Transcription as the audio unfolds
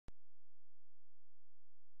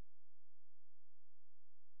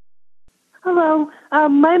Hello.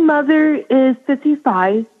 My mother is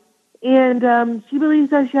 55, and she believes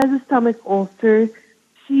that she has a stomach ulcer.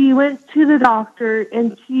 She went to the doctor,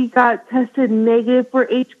 and she got tested negative for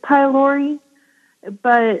H. pylori,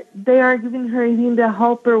 but they aren't giving her anything to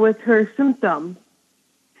help her with her symptoms.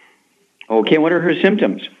 Okay, what are her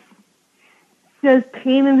symptoms? She has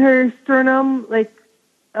pain in her sternum, like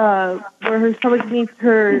where her stomach meets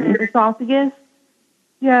her esophagus.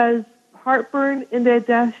 She has heartburn,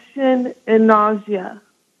 indigestion, and nausea.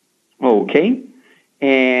 Okay.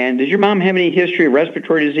 And does your mom have any history of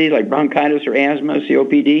respiratory disease like bronchitis or asthma,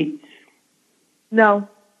 COPD? No.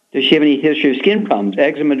 Does she have any history of skin problems,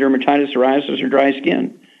 eczema, dermatitis, psoriasis, or dry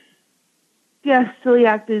skin? She has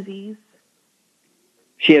celiac disease.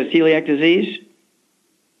 She has celiac disease?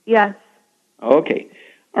 Yes. Okay.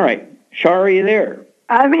 All right. Shar, are you there?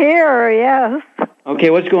 I'm here, yes.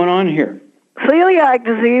 Okay, what's going on here? Celiac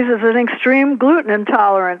disease is an extreme gluten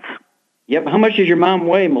intolerance. Yep. How much does your mom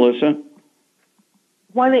weigh, Melissa?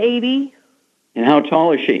 180. And how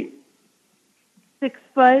tall is she? 6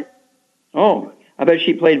 foot. Oh, I bet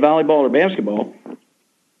she played volleyball or basketball.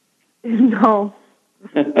 No.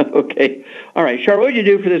 Okay. All right. Char, what would you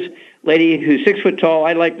do for this lady who's 6 foot tall?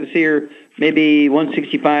 I'd like to see her maybe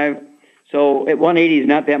 165. So at 180 is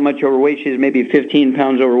not that much overweight. She's maybe 15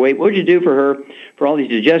 pounds overweight. What would you do for her for all these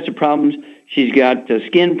digestive problems? She's got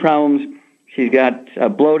skin problems. She's got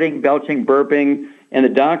bloating, belching, burping, and the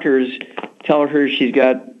doctors tell her she's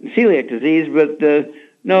got celiac disease, but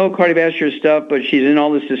no cardiovascular stuff, but she's in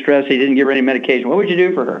all this distress. They didn't give her any medication. What would you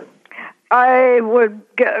do for her? I would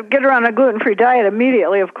get her on a gluten-free diet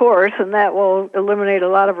immediately, of course, and that will eliminate a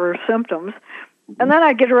lot of her symptoms. And then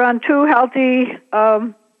I'd get her on 2 healthy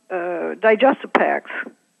digestive packs.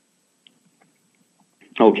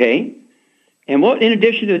 Okay. And what, in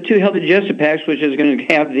addition to the 2 healthy digestive packs, which is going to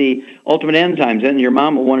have the ultimate enzymes, and your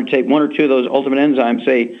mom will want to take 1 or 2 of those ultimate enzymes,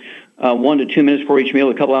 say 1 to 2 minutes for each meal,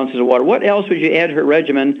 a couple ounces of water. What else would you add to her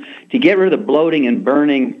regimen to get rid of the bloating and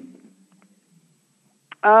burning?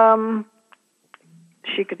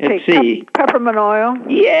 She could take peppermint oil.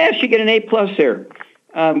 Yeah, she get an A+ there.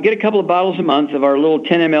 Get a couple of bottles a month of our little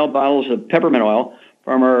 10 ml bottles of peppermint oil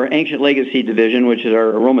from our Ancient Legacy division, which is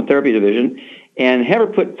our aromatherapy division, and have her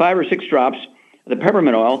put 5 or 6 drops of the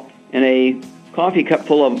peppermint oil in a coffee cup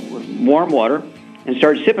full of warm water and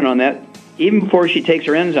start sipping on that even before she takes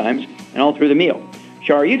her enzymes and all through the meal.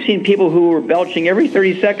 Char, you've seen people who were belching every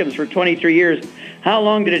 30 seconds for 23 years. How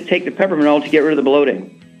long did it take the peppermint oil to get rid of the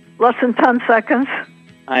bloating? Less than 10 seconds.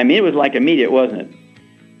 I mean, it was like immediate, wasn't it?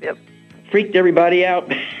 Yep. Freaked everybody out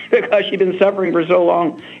because she'd been suffering for so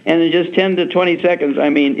long. And in just 10 to 20 seconds, I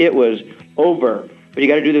mean, it was over. But you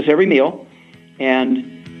got to do this every meal.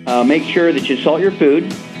 And make sure that you salt your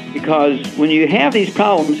food, because when you have these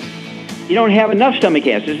problems, you don't have enough stomach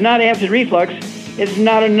acid. It's not acid reflux. It's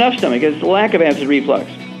not enough stomach. It's lack of acid reflux.